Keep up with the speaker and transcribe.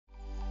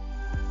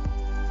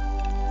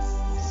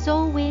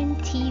Soulwind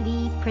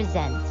TV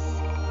presents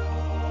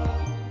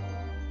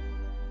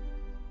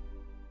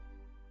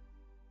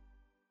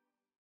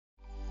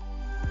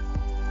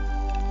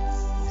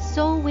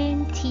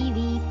Soulwind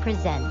TV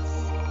presents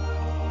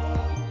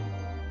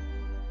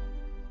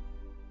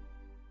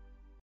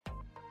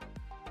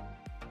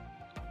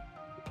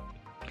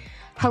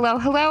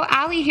Hello,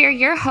 Allie here,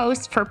 your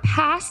host for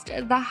Past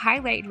the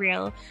Highlight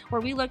Reel,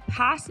 where we look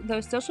past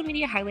those social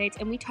media highlights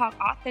and we talk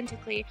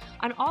authentically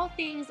on all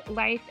things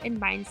life and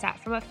mindset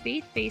from a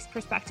faith-based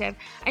perspective.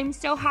 I'm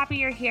so happy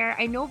you're here.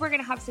 I know we're going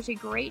to have such a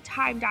great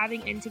time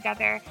diving in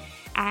together,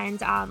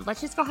 and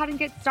let's just go ahead and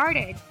get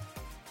started.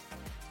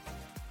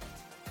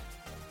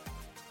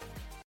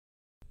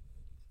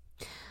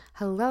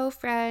 Hello,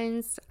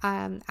 friends.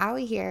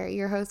 Allie here,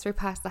 your host for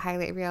Past the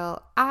Highlight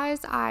Reel. As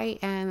I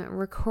am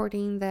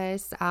recording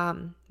this,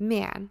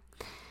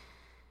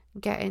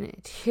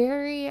 getting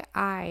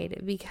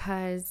teary-eyed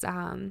because,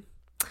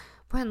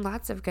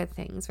 lots of good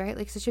things, right?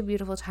 Like such a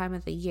beautiful time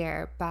of the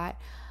year, but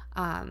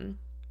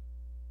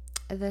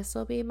this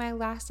will be my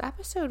last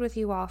episode with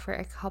you all for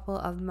a couple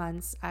of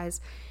months as,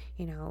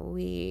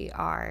 we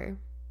are,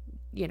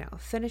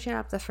 finishing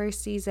up the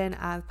first season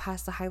of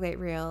Past the Highlight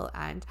Reel,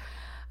 and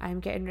I'm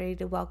getting ready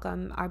to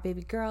welcome our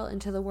baby girl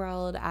into the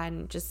world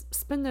and just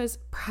spend those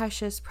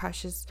precious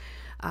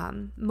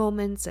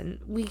moments and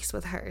weeks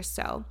with her.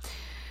 So,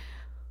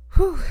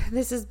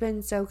 this has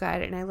been so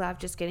good, and I love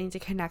just getting to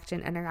connect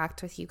and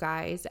interact with you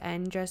guys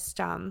and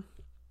just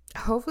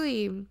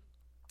hopefully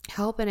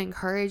help and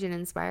encourage and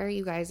inspire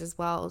you guys as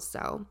well.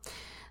 So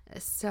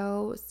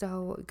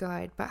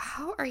good. But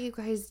how are you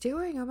guys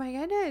doing? Oh my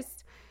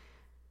goodness.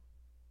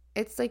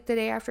 It's like the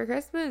day after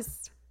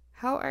Christmas.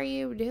 How are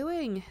you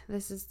doing?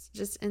 This is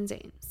just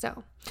insane.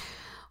 So,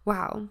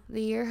 wow,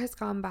 the year has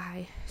gone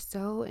by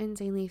so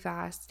insanely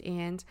fast,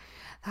 and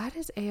that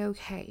is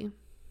a-okay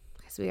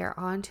because we are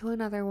on to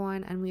another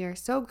one, and we are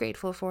so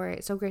grateful for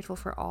it, so grateful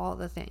for all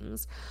the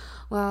things.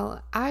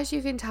 Well, as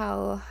you can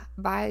tell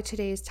by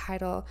today's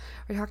title,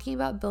 we're talking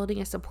about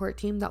building a support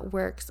team that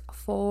works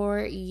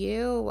for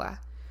you.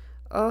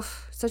 Oh,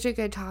 such a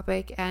good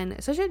topic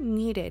and such a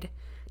needed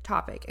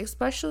topic,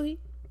 especially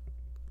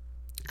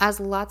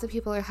as lots of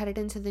people are headed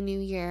into the new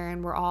year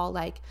and we're all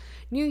like,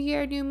 new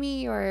year, new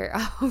me, or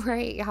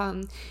right,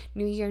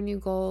 new year, new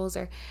goals,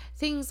 or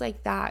things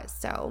like that.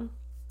 So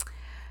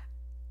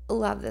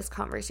love this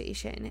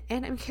conversation,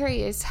 and I'm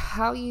curious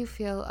how you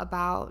feel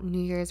about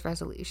New Year's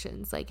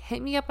resolutions. Like,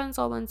 hit me up on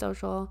Soulwind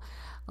Social,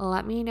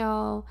 let me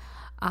know.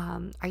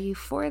 Are you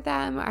for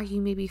them? Are you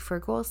maybe for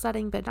goal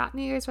setting but not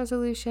New Year's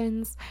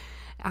resolutions?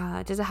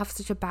 Does it have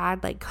such a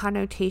bad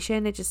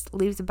connotation? It just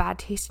leaves a bad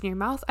taste in your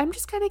mouth. I'm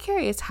just kind of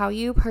curious how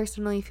you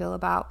personally feel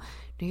about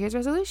New Year's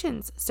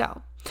resolutions.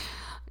 So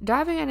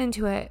diving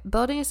into it,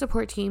 building a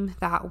support team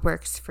that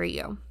works for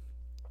you.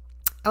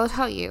 I will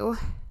tell you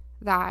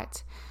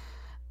that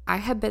I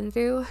have been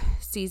through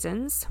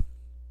seasons,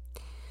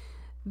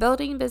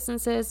 building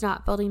businesses,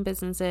 not building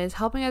businesses,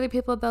 helping other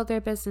people build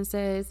their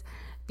businesses,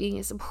 being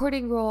a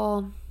supporting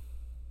role,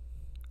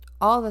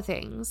 all the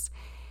things.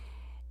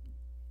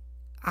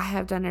 I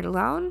have done it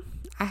alone.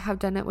 I have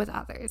done it with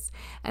others,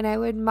 and I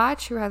would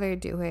much rather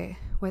do it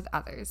with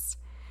others.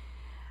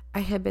 I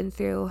have been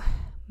through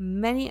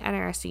many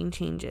interesting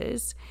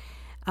changes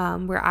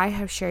where I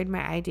have shared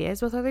my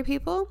ideas with other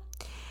people,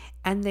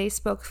 and they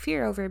spoke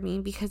fear over me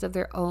because of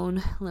their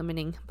own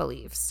limiting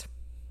beliefs.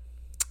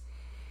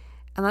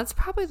 And that's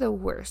probably the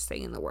worst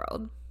thing in the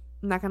world.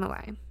 I'm not going to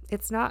lie.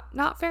 It's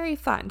not very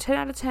fun. 10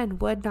 out of 10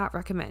 would not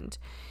recommend.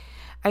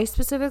 I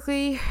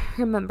specifically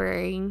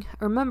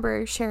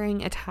remember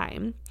sharing a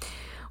time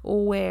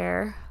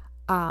where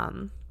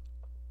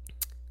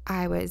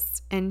I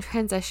was in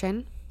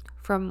transition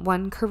from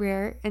one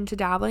career into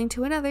dabbling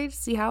to another to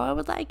see how I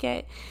would like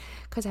it,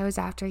 because I was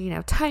after,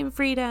 time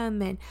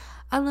freedom and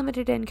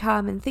unlimited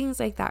income and things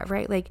like that,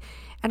 right?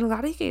 And a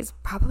lot of you guys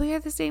probably are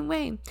the same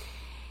way.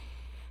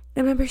 I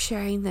remember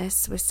sharing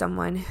this with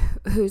someone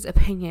whose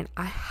opinion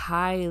I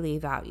highly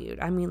valued.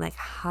 I mean,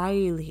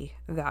 highly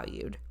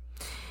valued.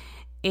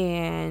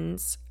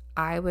 And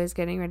I was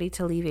getting ready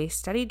to leave a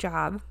steady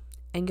job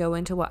and go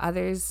into what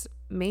others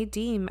may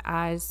deem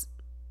as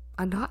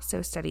a not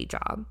so steady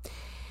job.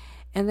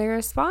 And their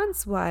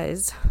response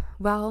was,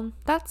 well,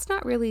 that's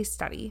not really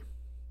steady.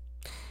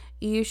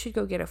 You should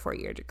go get a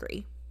 4-year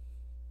degree.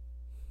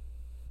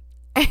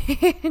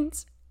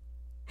 And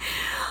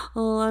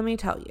let me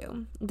tell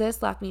you,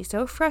 this left me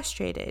so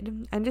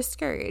frustrated and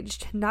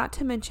discouraged, not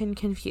to mention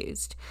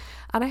confused.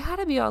 And I had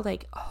to be all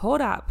like,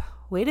 hold up,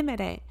 wait a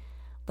minute.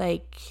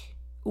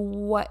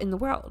 What in the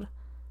world?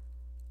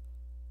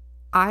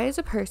 I, as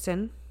a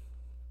person,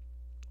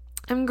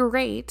 am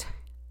great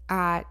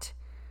at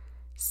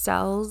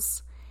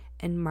sales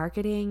and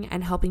marketing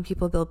and helping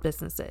people build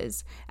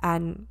businesses,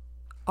 and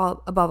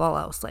above all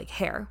else,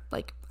 hair.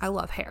 I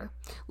love hair,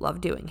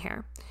 love doing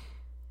hair.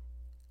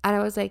 And I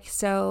was like,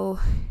 so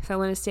if I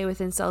want to stay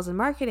within sales and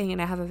marketing and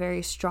I have a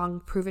very strong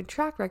proven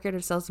track record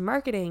of sales and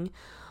marketing,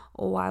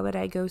 why would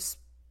I go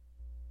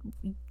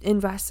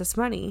invest this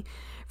money,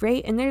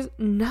 right? And there's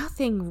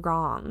nothing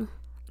wrong,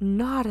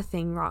 not a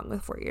thing wrong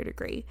with 4-year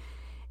degree.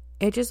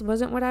 It just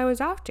wasn't what I was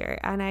after.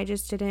 And I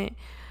just didn't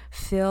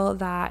feel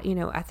that,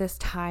 at this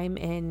time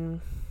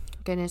in,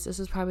 goodness, this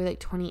was probably like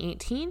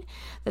 2018,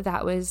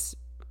 that was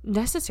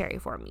necessary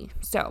for me.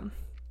 So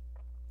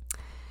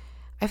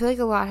I feel like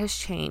a lot has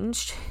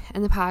changed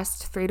in the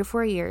past 3 to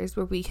 4 years,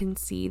 where we can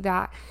see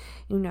that,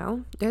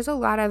 there's a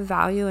lot of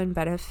value and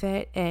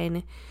benefit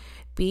in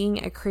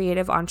being a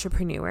creative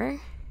entrepreneur.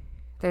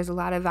 There's a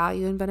lot of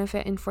value and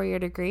benefit in 4-year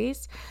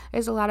degrees.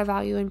 There's a lot of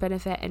value and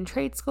benefit in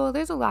trade school.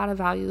 There's a lot of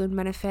value and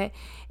benefit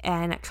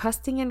in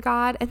trusting in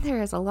God. And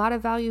there is a lot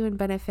of value and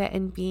benefit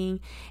in being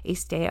a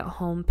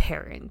stay-at-home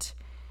parent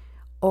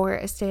or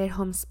a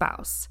stay-at-home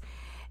spouse.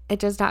 It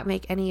does not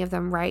make any of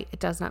them right. It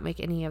does not make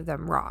any of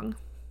them wrong.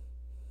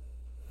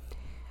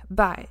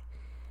 But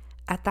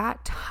at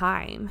that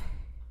time,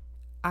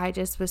 I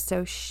just was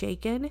so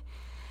shaken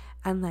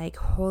and like,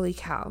 holy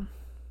cow.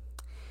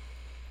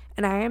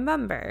 And I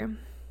remember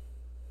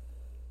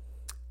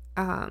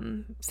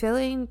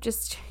feeling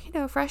just,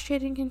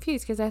 frustrated and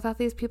confused, because I thought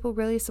these people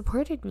really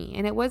supported me.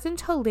 And it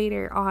wasn't until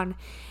later on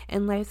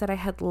in life that I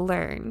had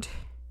learned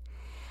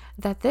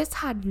that this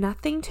had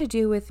nothing to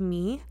do with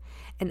me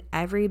and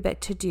every bit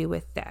to do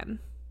with them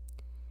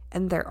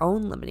and their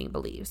own limiting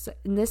beliefs.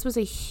 And this was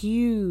a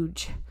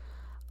huge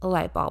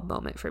light bulb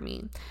moment for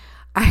me.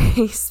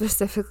 I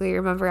specifically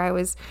remember I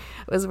was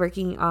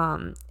working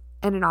in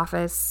an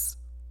office,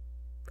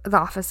 the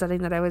office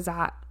setting that I was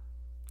at,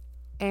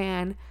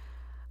 and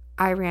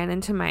I ran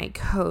into my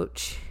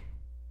coach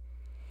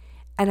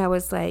and I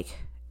was like,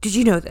 did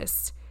you know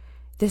this?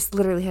 This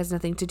literally has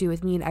nothing to do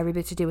with me and every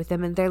bit to do with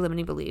them and their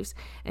limiting beliefs.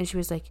 And she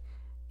was like,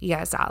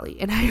 yes, Allie.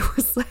 And I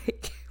was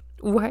like,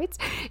 what?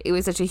 It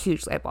was such a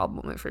huge light bulb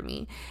moment for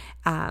me.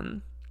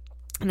 And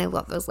I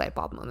love those light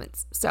bulb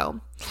moments. So,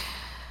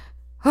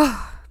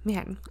 oh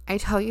man, I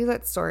tell you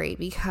that story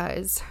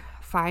because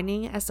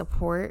finding a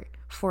support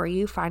for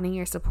you, finding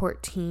your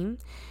support team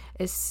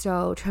is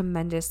so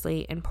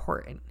tremendously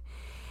important.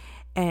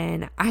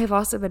 And I have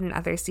also been in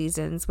other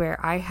seasons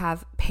where I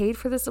have paid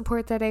for the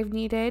support that I've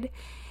needed,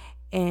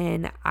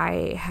 and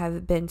I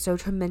have been so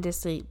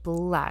tremendously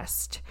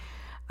blessed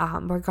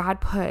where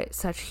God put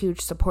such huge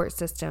support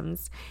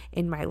systems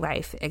in my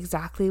life,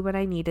 exactly when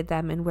I needed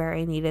them and where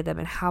I needed them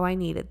and how I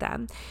needed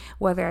them,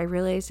 whether I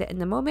realized it in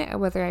the moment or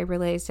whether I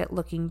realized it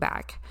looking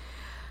back.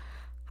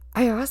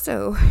 I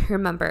also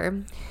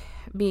remember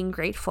being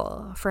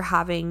grateful for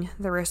having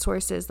the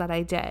resources that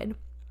I did.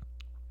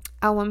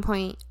 At one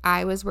point,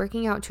 I was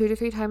working out 2 to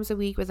 3 times a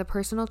week with a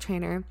personal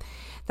trainer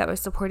that was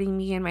supporting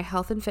me in my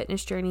health and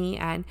fitness journey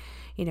and,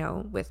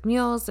 with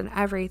meals and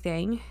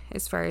everything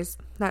as far as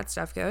that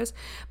stuff goes.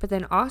 But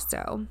then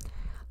also,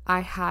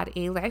 I had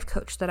a life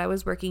coach that I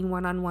was working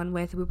one-on-one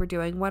with. We were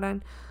doing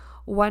one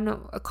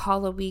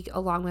call a week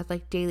along with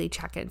like daily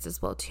check-ins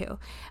as well too.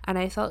 And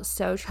I felt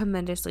so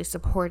tremendously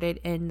supported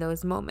in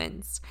those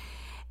moments.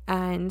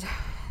 And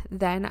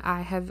then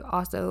I have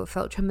also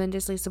felt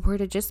tremendously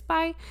supported just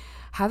by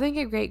having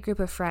a great group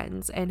of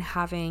friends and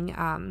having,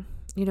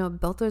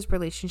 built those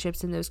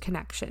relationships and those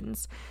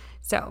connections.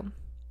 So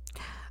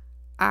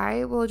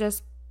I will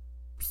just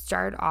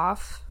start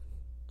off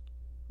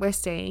with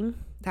saying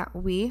that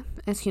we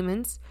as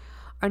humans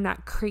are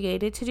not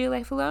created to do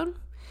life alone,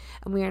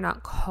 and we are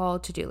not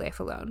called to do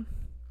life alone.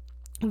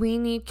 We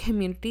need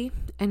community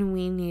and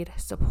we need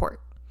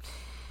support.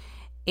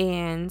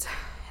 And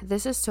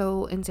this is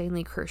so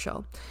insanely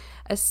crucial,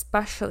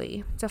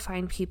 especially to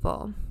find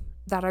people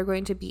that are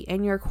going to be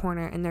in your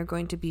corner and they're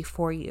going to be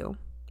for you,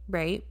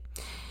 right?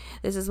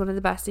 This is one of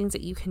the best things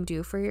that you can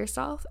do for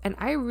yourself. And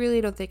I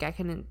really don't think I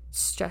can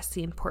stress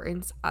the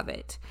importance of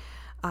it.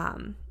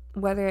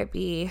 Whether it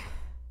be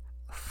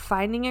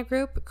finding a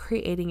group,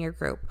 creating a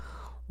group,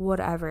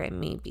 whatever it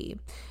may be.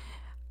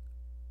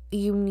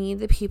 You need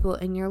the people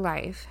in your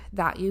life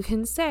that you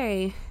can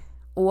say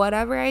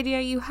whatever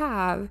idea you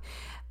have.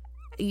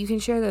 You can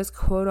share those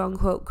quote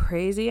unquote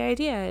crazy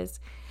ideas,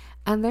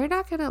 and they're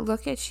not going to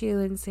look at you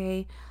and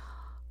say,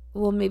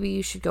 well, maybe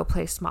you should go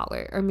play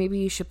smaller, or maybe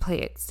you should play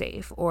it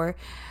safe, or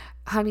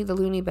honey, the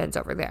loony bin's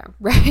over there,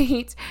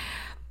 right?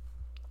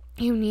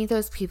 You need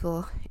those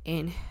people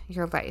in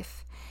your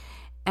life.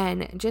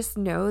 And just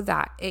know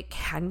that it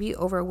can be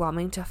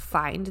overwhelming to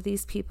find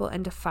these people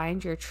and to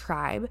find your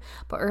tribe.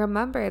 But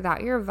remember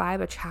that your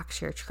vibe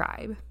attracts your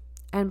tribe,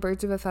 and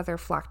birds of a feather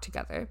flock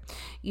together.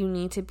 You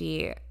need to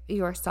be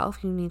yourself.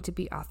 You need to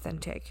be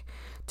authentic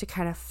to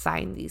kind of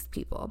find these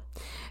people.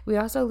 We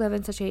also live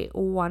in such a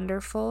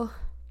wonderful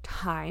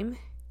time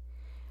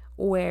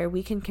where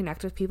we can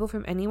connect with people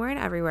from anywhere and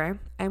everywhere,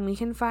 and we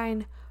can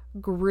find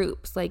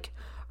groups, like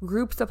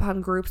groups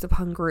upon groups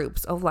upon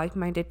groups of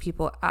like-minded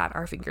people at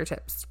our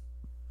fingertips.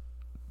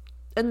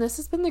 And this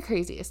has been the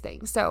craziest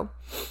thing. So,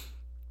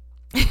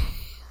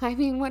 I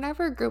mean,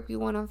 whatever group you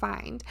want to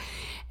find,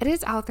 it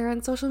is out there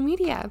on social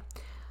media.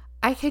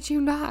 I kid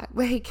you not.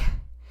 Like,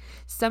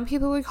 some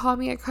people would call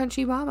me a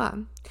crunchy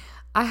mama.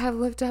 I have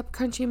looked up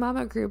crunchy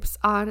mama groups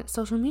on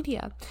social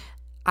media.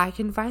 I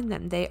can find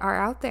them. They are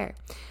out there.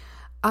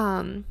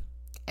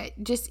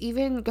 Just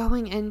even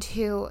going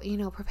into,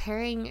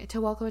 preparing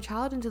to welcome a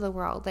child into the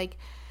world. Like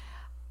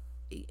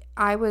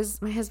my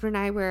husband and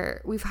I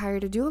we've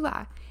hired a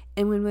doula.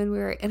 And when we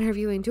were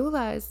interviewing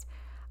doulas,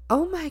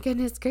 oh my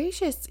goodness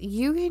gracious,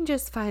 you can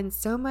just find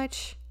so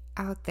much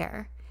out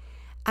there.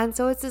 And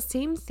so it's the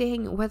same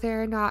thing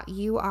whether or not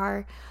you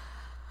are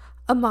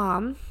a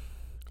mom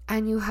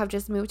and you have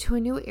just moved to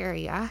a new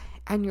area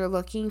and you're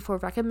looking for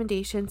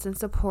recommendations and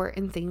support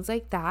and things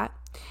like that,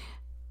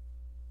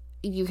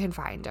 you can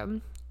find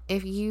them.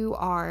 If you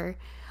are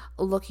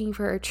looking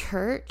for a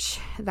church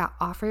that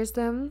offers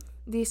them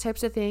these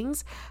types of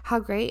things, how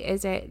great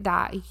is it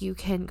that you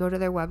can go to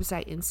their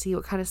website and see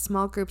what kind of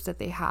small groups that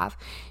they have.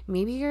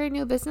 Maybe you're a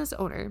new business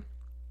owner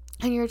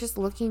and you're just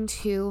looking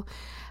to,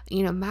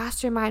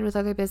 mastermind with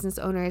other business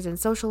owners and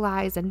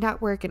socialize and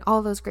network and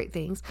all those great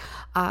things.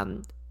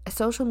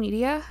 Social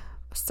media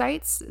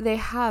sites, they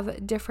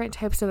have different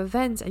types of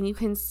events and you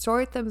can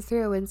sort them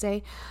through and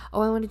say,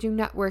 oh, I want to do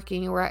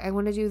networking or I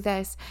want to do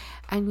this.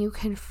 And you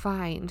can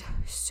find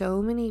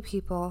so many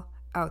people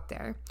out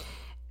there.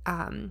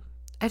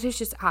 It is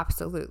just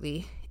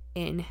absolutely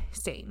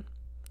insane.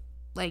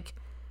 Like,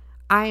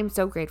 I am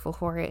so grateful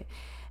for it.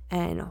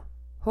 And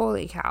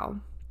holy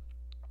cow.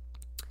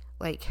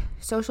 Like,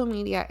 social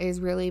media is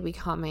really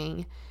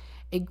becoming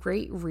a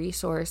great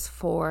resource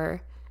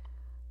for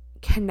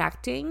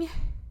connecting,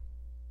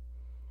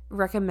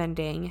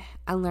 recommending,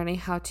 and learning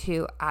how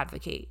to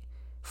advocate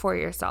for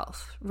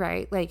yourself,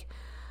 right? Like,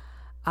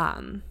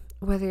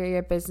 whether you're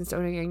a business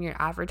owner and you're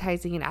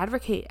advertising and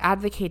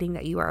advocating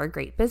that you are a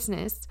great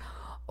business,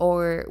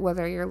 or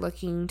whether you're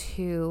looking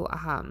to,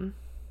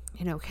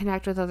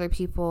 connect with other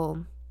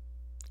people,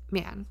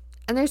 man.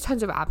 And there's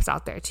tons of apps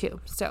out there too.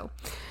 So,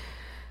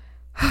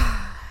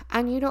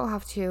 and you don't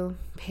have to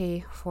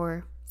pay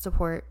for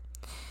support.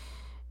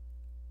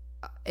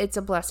 It's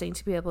a blessing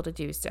to be able to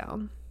do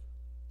so.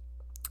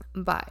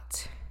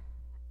 But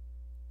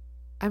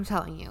I'm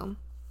telling you,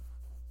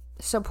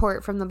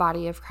 support from the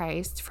body of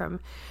Christ, from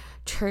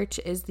church,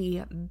 is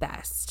the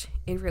best.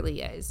 It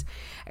really is.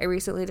 I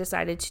recently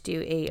decided to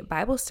do a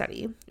Bible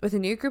study with a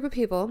new group of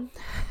people.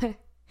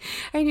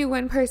 I knew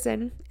one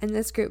person in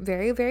this group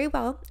very, very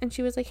well, and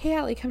she was like, hey,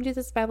 Allie, come do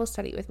this Bible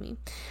study with me.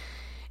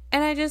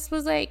 And I just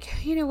was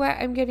like, you know what?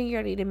 I'm getting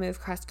ready to move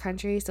cross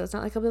country, so it's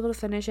not like I'll be able to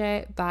finish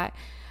it, but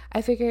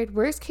I figured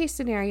worst case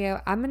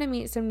scenario, I'm going to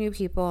meet some new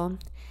people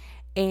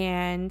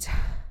and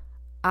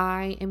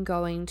I am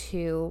going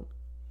to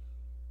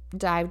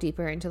dive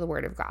deeper into the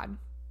Word of God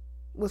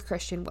with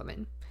Christian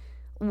women.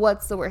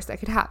 What's the worst that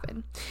could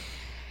happen?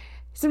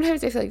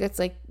 Sometimes I feel like that's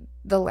like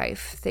the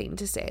life thing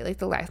to say, like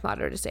the life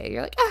motto to say.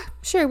 You're like,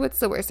 sure, what's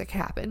the worst that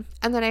could happen?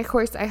 And then, of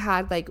course, I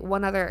had like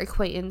one other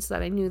acquaintance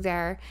that I knew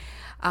there,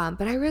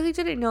 but I really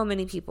didn't know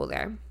many people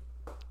there.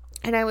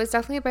 And I was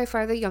definitely by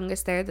far the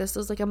youngest there. This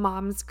was like a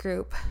mom's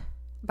group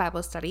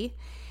Bible study.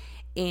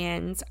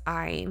 And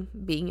I,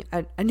 being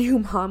a new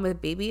mom with a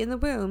baby in the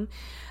womb,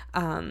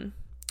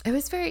 it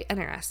was very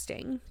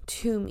interesting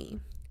to me.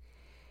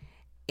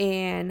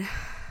 And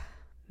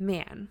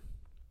man,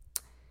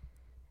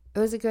 it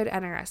was a good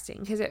interesting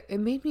because it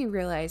made me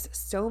realize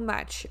so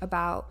much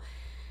about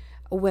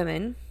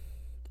women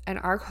and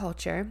our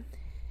culture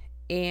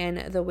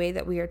and the way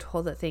that we are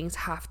told that things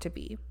have to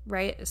be,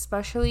 right?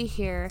 Especially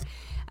here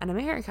in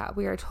America,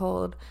 we are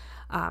told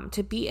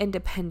to be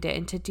independent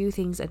and to do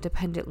things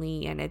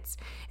independently. And it's,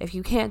 if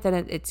you can't,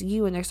 then it's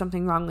you and there's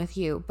something wrong with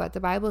you. But the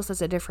Bible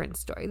says a different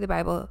story. The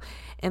Bible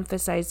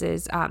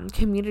emphasizes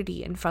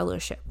community and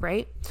fellowship,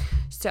 right?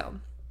 So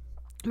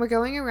we're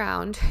going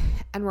around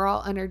and we're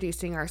all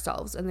introducing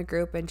ourselves in the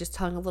group and just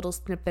telling a little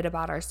snippet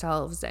about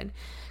ourselves. And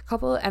a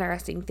couple of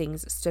interesting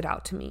things stood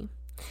out to me.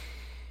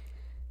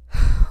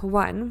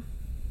 One,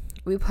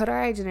 we put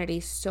our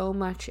identity so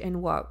much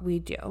in what we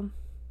do.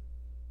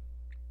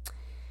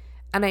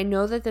 And I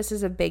know that this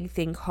is a big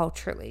thing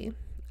culturally.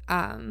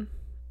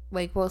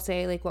 Like we'll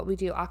say like what we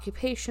do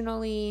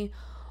occupationally,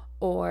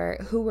 or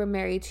who we're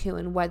married to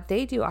and what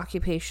they do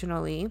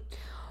occupationally,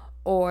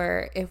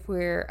 or if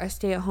we're a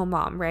stay-at-home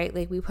mom, right?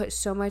 Like we put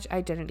so much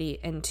identity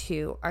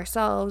into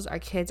ourselves, our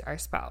kids, our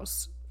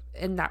spouse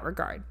in that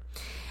regard.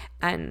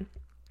 And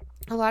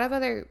a lot of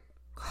other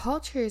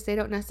cultures, they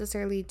don't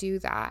necessarily do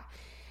that.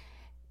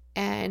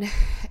 And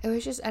it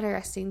was just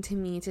interesting to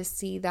me to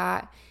see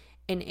that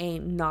in a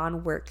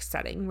non-work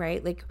setting,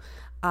 right? Like,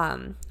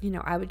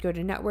 I would go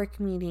to network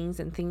meetings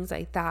and things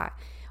like that,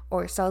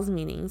 or sales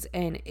meetings,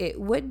 and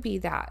it would be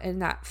that,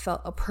 and that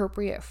felt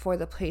appropriate for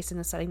the place and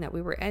the setting that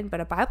we were in.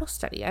 But a Bible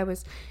study, I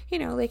was,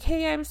 like,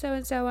 hey, I'm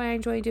so-and-so, I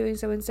enjoy doing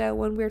so-and-so,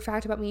 one weird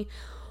fact about me,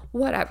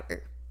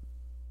 whatever.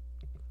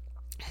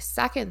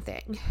 Second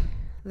thing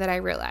that I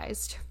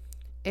realized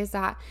is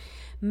that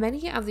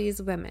many of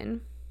these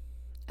women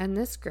in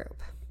this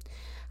group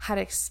had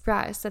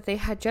expressed that they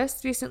had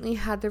just recently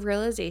had the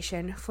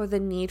realization for the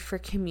need for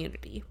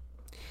community.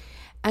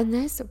 And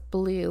this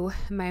blew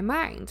my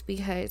mind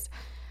because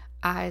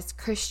as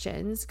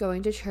Christians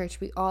going to church,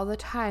 we all the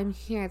time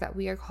hear that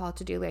we are called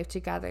to do life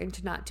together and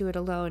to not do it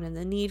alone, and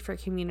the need for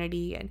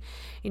community. And,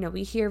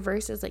 we hear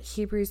verses like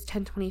Hebrews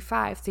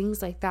 10:25,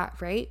 things like that,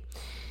 right?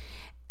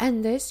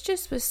 And this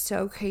just was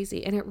so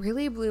crazy, and it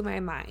really blew my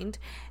mind.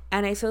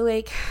 And I feel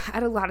like I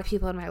had a lot of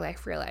people in my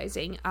life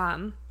realizing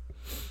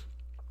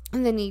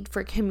the need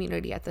for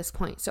community at this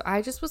point. So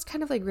I just was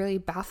kind of like really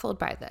baffled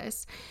by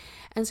this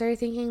and started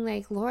thinking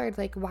like, Lord,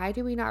 like, why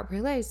do we not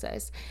realize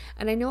this?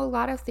 And I know a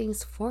lot of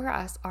things for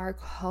us are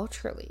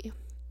culturally,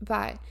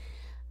 but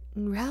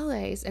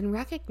realize and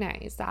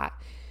recognize that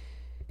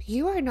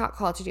you are not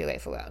called to do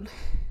life alone.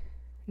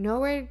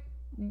 Nowhere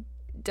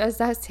does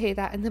that say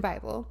that in the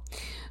Bible.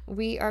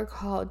 We are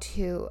called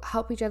to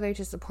help each other,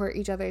 to support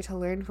each other, to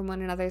learn from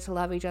one another, to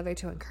love each other,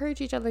 to encourage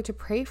each other, to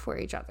pray for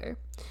each other.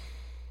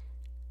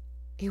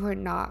 You are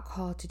not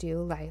called to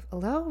do life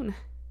alone.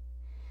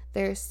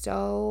 There's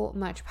so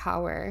much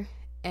power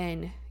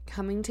in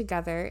coming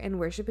together and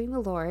worshiping the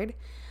Lord,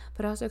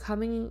 but also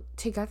coming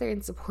together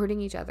and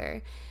supporting each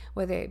other,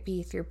 whether it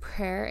be through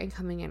prayer and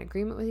coming in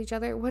agreement with each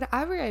other,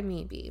 whatever it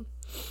may be.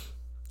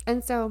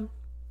 And so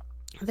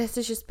this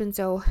has just been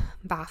so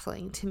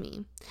baffling to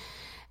me.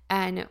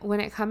 And when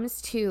it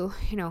comes to,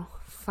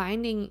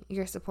 finding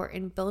your support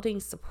and building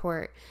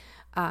support,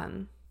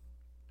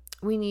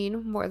 we need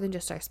more than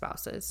just our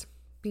spouses.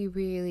 We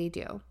really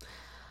do.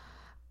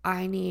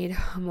 I need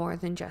more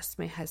than just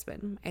my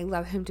husband. I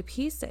love him to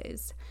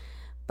pieces,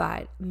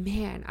 but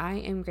man, I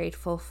am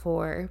grateful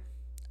for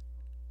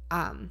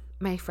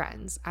my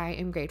friends. I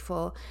am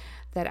grateful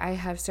that I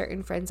have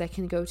certain friends I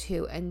can go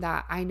to and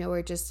that I know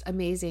are just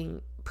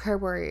amazing prayer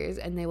warriors,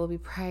 and they will be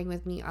praying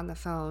with me on the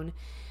phone,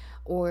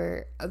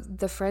 or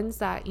the friends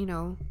that,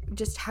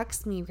 just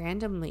text me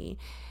randomly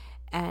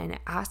and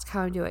ask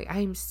how I'm doing.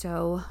 I am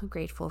so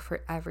grateful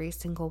for every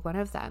single one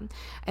of them.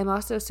 I'm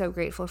also so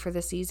grateful for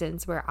the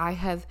seasons where I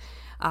have,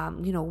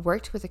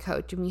 worked with a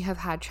coach, and we have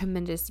had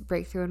tremendous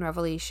breakthrough and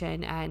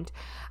revelation. And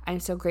I'm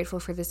so grateful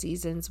for the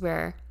seasons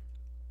where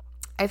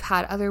I've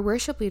had other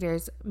worship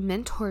leaders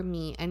mentor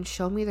me and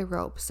show me the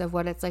ropes of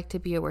what it's like to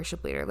be a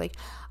worship leader. Like,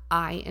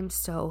 I am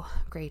so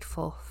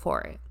grateful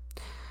for it.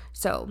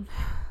 So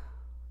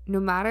no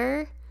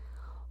matter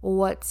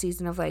what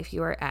season of life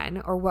you are in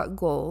or what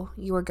goal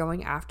you are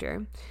going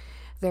after,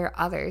 there are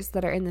others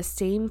that are in the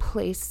same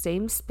place,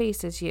 same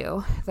space as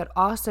you that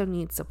also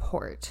need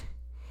support.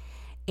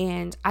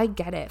 And I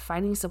get it.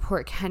 Finding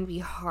support can be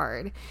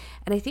hard.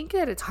 And I think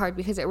that it's hard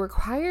because it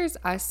requires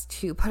us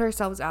to put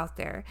ourselves out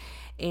there,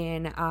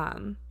 and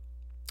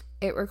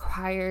it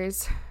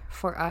requires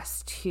for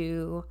us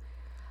to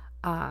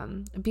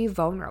be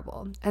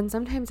vulnerable. And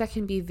sometimes that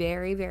can be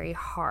very, very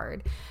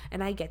hard.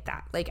 And I get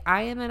that. Like,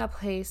 I am in a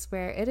place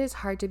where it is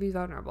hard to be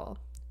vulnerable,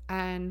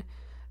 and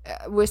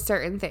with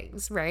certain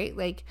things, right?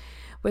 Like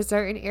with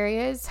certain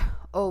areas,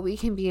 we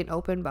can be an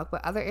open book,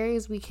 but other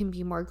areas we can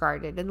be more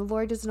guarded. And the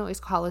Lord doesn't always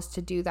call us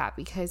to do that,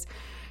 because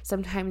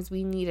sometimes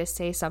we need to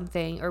say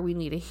something or we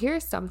need to hear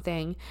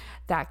something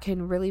that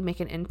can really make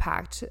an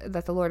impact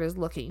that the Lord is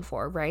looking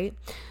for, right?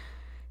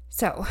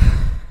 So,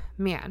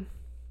 man,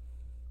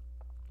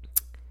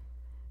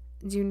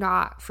 do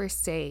not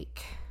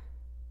forsake,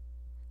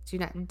 do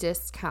not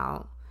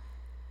discount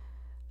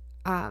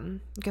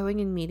going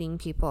and meeting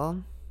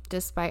people,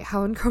 despite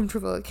how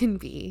uncomfortable it can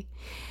be,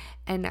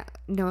 and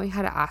knowing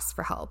how to ask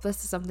for help.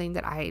 This is something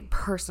that I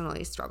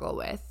personally struggle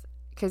with,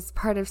 because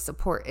part of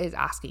support is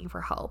asking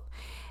for help.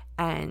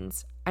 And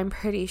I'm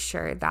pretty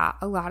sure that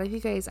a lot of you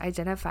guys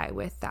identify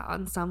with that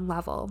on some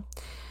level.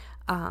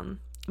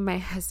 My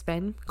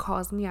husband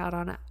calls me out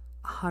on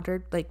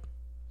 100,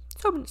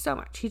 so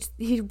much.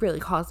 He really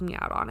calls me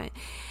out on it.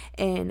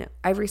 And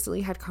I've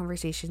recently had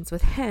conversations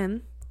with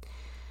him,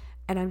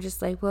 and I'm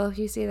just like, well, if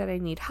you say that I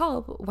need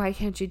help, why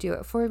can't you do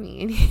it for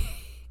me? And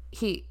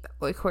he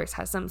of course,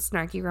 has some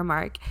snarky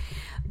remark,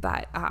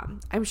 but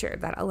I'm sure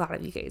that a lot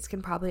of you guys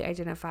can probably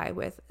identify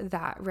with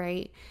that,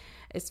 right?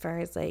 As far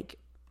as like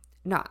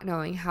not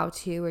knowing how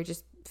to, or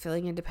just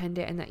feeling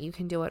independent and that you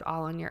can do it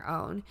all on your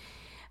own.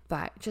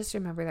 But just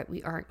remember that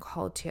we aren't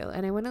called to.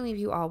 And I want to leave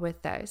you all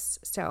with this.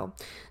 So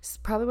it's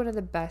probably one of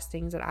the best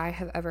things that I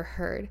have ever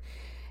heard.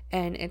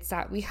 And it's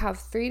that we have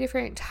 3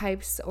 different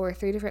types or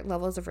 3 different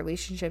levels of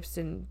relationships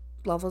and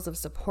levels of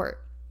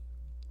support.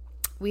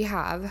 We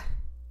have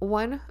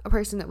 1, a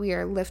person that we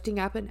are lifting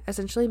up and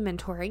essentially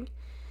mentoring.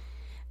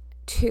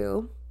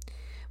 2,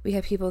 we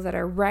have people that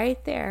are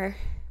right there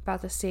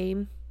about the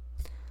same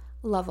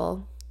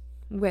level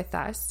with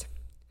us.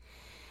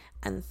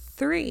 And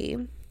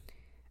 3,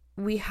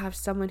 we have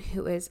someone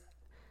who is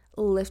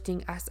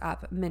lifting us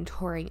up,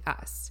 mentoring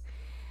us.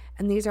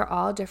 And these are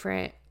all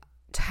different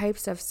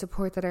types of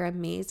support that are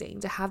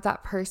amazing. To have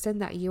that person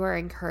that you are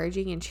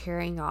encouraging and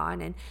cheering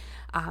on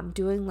and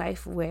doing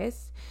life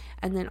with,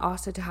 and then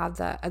also to have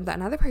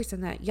another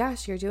person that,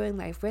 yes, you're doing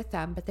life with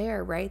them, but they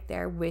are right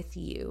there with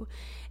you,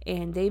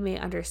 and they may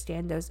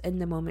understand those in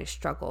the moment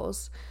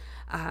struggles.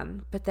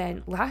 But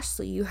then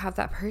lastly, you have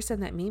that person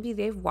that maybe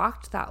they've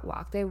walked that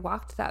walk, they've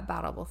walked that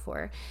battle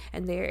before,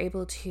 and they are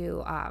able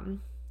to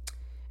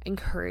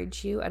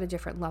encourage you at a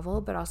different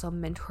level, but also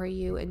mentor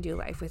you and do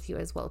life with you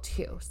as well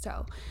too.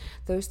 So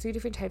those 3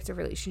 different types of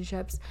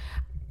relationships,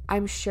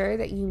 I'm sure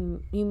that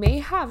you may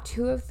have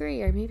 2 of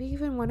 3, or maybe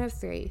even 1 of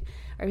 3,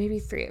 or maybe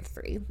 3 of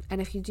 3.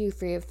 And if you do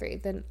 3 of 3,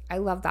 then I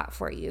love that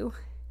for you.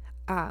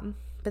 But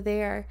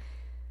they are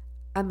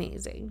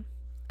amazing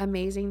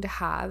to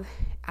have,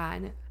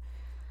 and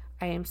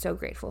I am so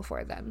grateful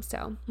for them. So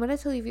I wanted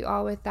to leave you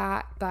all with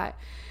that, but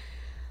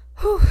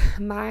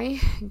my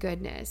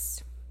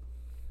goodness,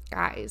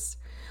 guys,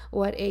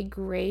 what a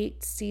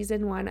great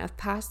season 1 of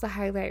Past the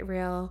Highlight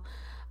Reel.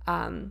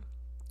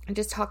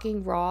 Just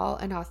talking raw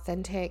and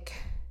authentic,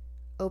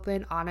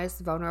 open, honest,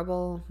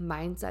 vulnerable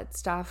mindset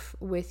stuff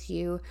with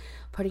you,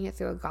 putting it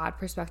through a God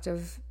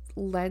perspective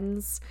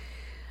lens.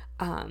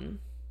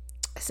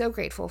 So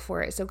grateful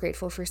for it. So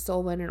grateful for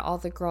Soul Win and all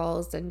the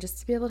girls, and just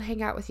to be able to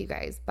hang out with you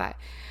guys. But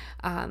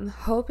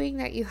hoping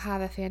that you have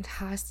a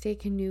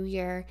fantastic new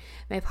year.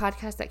 My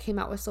podcast that came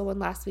out with Soul Win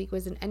last week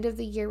was an end of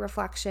the year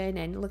reflection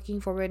and looking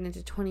forward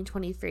into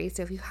 2023.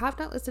 So if you have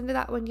not listened to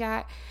that one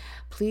yet,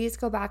 please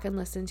go back and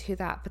listen to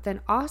that. But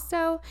then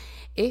also,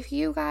 if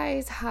you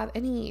guys have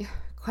any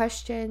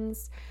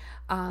questions,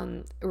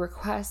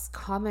 requests,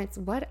 comments,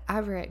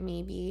 whatever it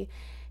may be,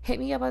 hit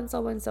me up on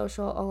Soul Win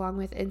Social along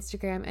with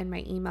Instagram and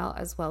my email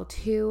as well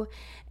too.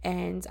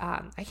 And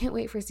I can't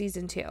wait for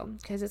season 2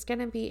 because it's going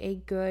to be a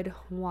good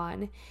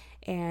one.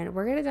 And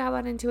we're going to dive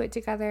on into it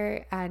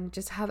together and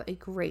just have a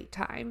great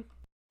time.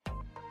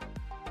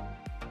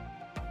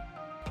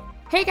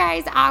 Hey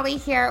guys, Ali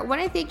here. I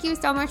want to thank you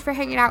so much for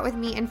hanging out with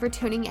me and for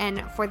tuning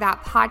in for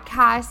that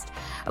podcast.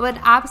 I would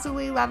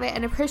absolutely love it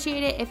and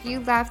appreciate it if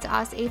you left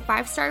us a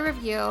 5-star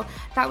review.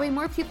 That way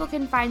more people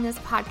can find this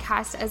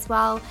podcast as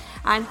well.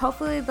 And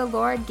hopefully the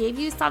Lord gave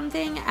you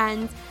something.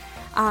 And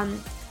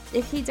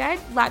if he did,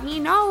 let me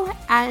know.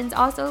 And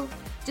also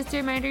just a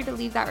reminder to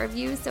leave that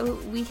review so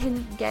we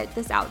can get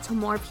this out to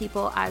more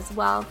people as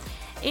well.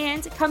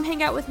 And come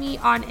hang out with me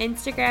on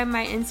Instagram.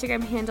 My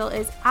Instagram handle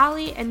is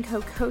Ali & Co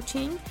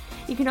Coaching.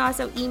 You can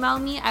also email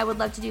me. I would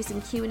love to do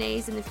some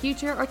Q&As in the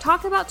future or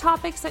talk about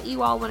topics that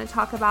you all want to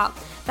talk about.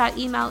 That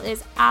email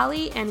is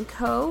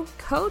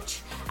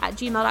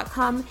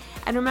aliandcocoach@gmail.com.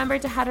 And remember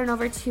to head on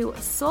over to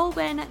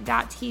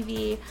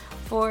soulwin.tv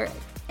for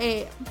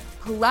a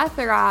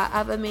plethora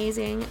of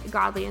amazing,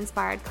 godly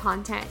inspired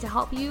content to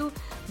help you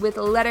with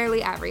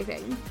literally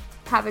everything.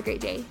 Have a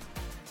great day.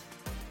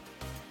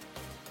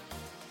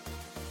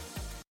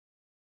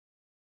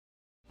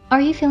 Are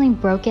you feeling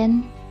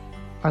broken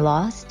or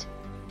lost?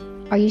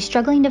 Are you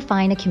struggling to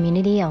find a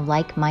community of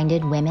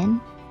like-minded women?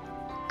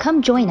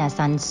 Come join us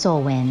on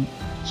Soul Win,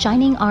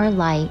 Shining Our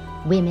Light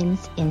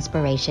Women's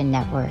Inspiration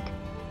Network.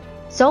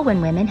 Soul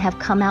Win women have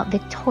come out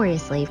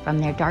victoriously from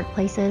their dark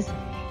places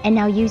and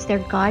now use their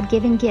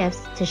God-given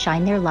gifts to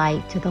shine their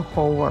light to the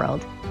whole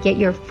world. Get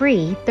your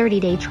free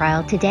 30-day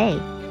trial today.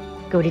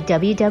 Go to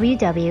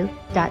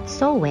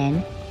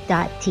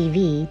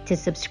www.soulwin.tv to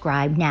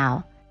subscribe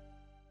now.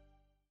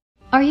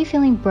 Are you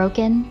feeling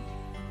broken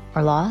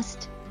or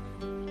lost?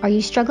 Are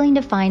you struggling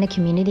to find a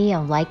community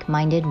of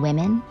like-minded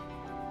women?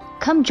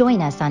 Come join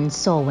us on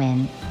Soul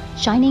Win,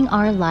 Shining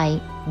Our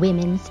Light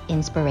Women's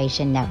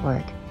Inspiration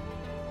Network.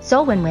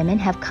 Soul Win women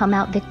have come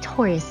out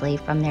victoriously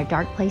from their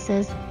dark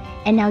places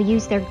and now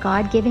use their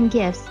God-given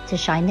gifts to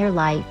shine their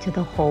light to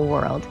the whole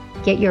world.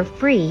 Get your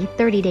free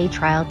 30-day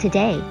trial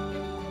today.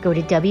 Go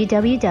to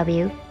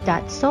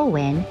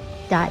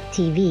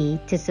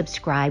www.soulwin.tv to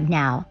subscribe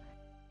now.